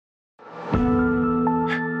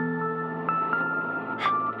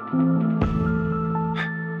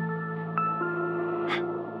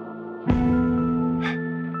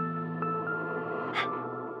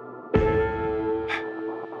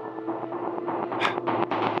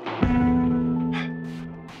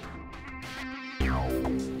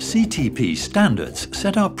CTP standards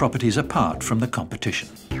set our properties apart from the competition.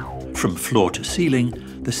 From floor to ceiling,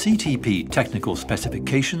 the CTP technical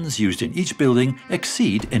specifications used in each building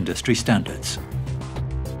exceed industry standards.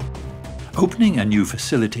 Opening a new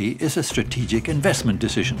facility is a strategic investment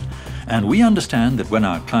decision, and we understand that when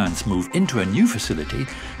our clients move into a new facility,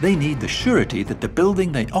 they need the surety that the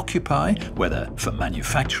building they occupy, whether for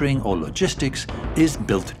manufacturing or logistics, is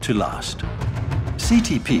built to last.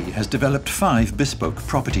 CTP has developed 5 bespoke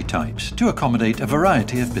property types to accommodate a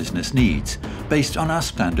variety of business needs based on our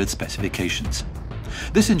standard specifications.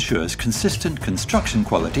 This ensures consistent construction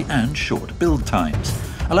quality and short build times,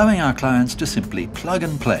 allowing our clients to simply plug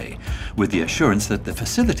and play with the assurance that the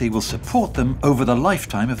facility will support them over the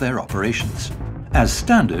lifetime of their operations. As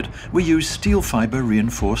standard, we use steel fibre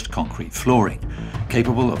reinforced concrete flooring,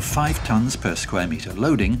 capable of 5 tons per square metre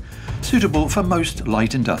loading, suitable for most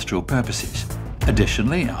light industrial purposes.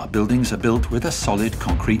 Additionally, our buildings are built with a solid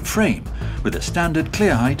concrete frame, with a standard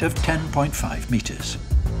clear height of 10.5 metres.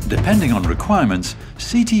 Depending on requirements,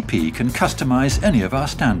 CTP can customise any of our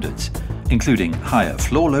standards, including higher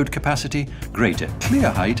floor load capacity, greater clear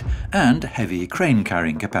height, and heavy crane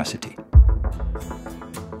carrying capacity.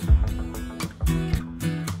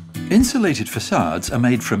 Insulated facades are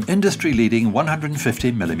made from industry-leading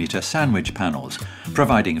 150mm sandwich panels,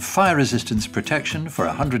 providing fire resistance protection for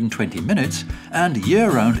 120 minutes and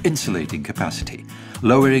year-round insulating capacity,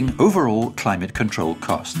 lowering overall climate control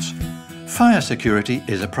costs. Fire security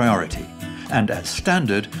is a priority, and as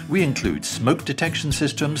standard, we include smoke detection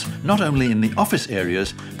systems not only in the office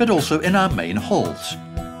areas, but also in our main halls.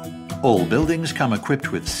 All buildings come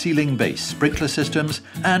equipped with ceiling-based sprinkler systems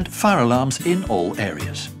and fire alarms in all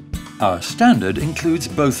areas. Our standard includes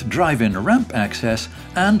both drive-in ramp access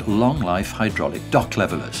and long-life hydraulic dock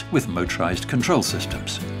levelers with motorized control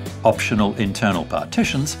systems. Optional internal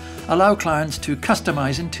partitions allow clients to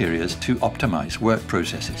customize interiors to optimize work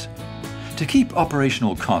processes. To keep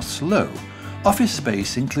operational costs low, office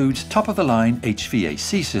space includes top-of-the-line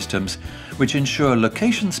HVAC systems which ensure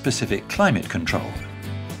location-specific climate control.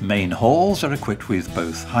 Main halls are equipped with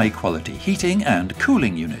both high-quality heating and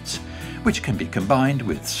cooling units, which can be combined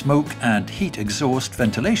with smoke and heat exhaust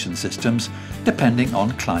ventilation systems depending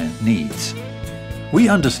on client needs. We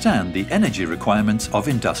understand the energy requirements of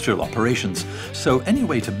industrial operations, so any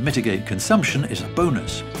way to mitigate consumption is a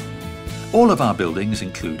bonus. All of our buildings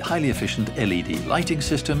include highly efficient LED lighting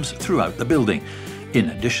systems throughout the building,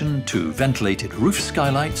 in addition to ventilated roof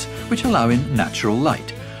skylights which allow in natural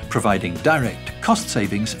light, providing direct cost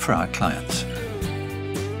savings for our clients.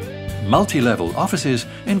 Multi-level offices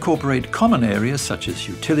incorporate common areas such as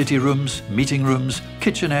utility rooms, meeting rooms,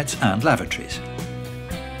 kitchenettes and lavatories.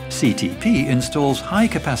 CTP installs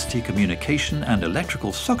high-capacity communication and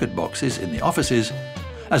electrical socket boxes in the offices,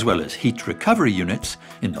 as well as heat recovery units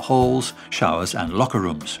in the halls, showers and locker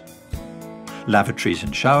rooms. Lavatories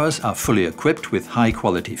and showers are fully equipped with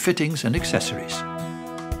high-quality fittings and accessories.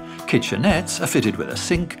 Kitchenettes are fitted with a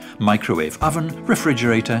sink, microwave oven,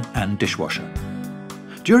 refrigerator and dishwasher.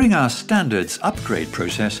 During our standards upgrade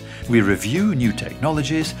process, we review new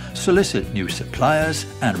technologies, solicit new suppliers,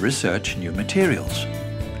 and research new materials.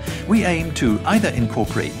 We aim to either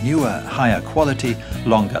incorporate newer, higher quality,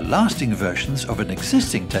 longer lasting versions of an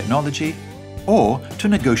existing technology, or to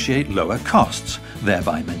negotiate lower costs,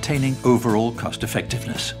 thereby maintaining overall cost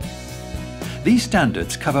effectiveness. These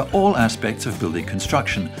standards cover all aspects of building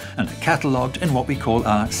construction and are catalogued in what we call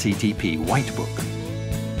our CTP White Book.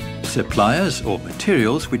 Suppliers or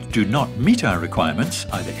materials which do not meet our requirements,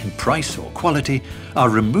 either in price or quality, are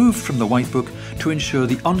removed from the White Book to ensure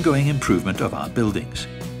the ongoing improvement of our buildings.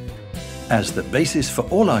 As the basis for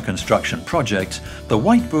all our construction projects, the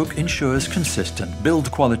White Book ensures consistent build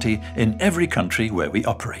quality in every country where we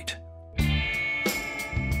operate.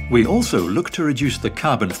 We also look to reduce the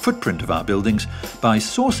carbon footprint of our buildings by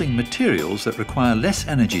sourcing materials that require less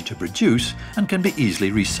energy to produce and can be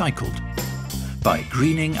easily recycled. By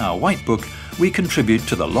greening our White Book, we contribute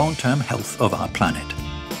to the long-term health of our planet.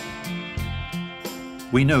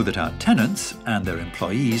 We know that our tenants and their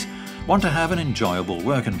employees want to have an enjoyable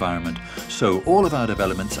work environment, so all of our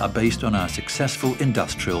developments are based on our successful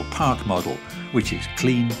industrial park model, which is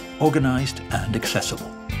clean, organised and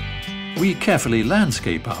accessible. We carefully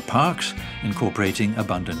landscape our parks, incorporating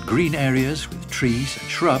abundant green areas with trees and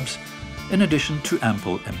shrubs, in addition to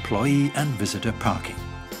ample employee and visitor parking.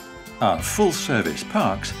 Our full-service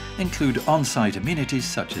parks include on-site amenities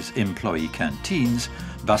such as employee canteens,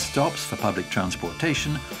 bus stops for public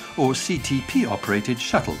transportation, or CTP-operated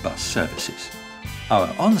shuttle bus services.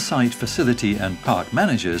 Our on-site facility and park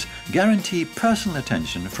managers guarantee personal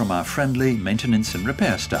attention from our friendly maintenance and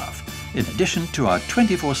repair staff, in addition to our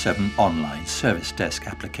 24/7 online service desk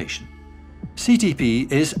application. CTP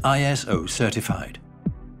is ISO certified.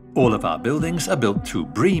 All of our buildings are built through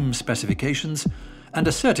BREEAM specifications and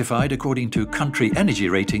are certified according to country energy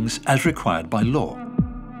ratings as required by law.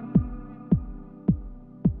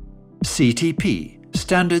 CTP,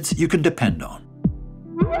 standards you can depend on.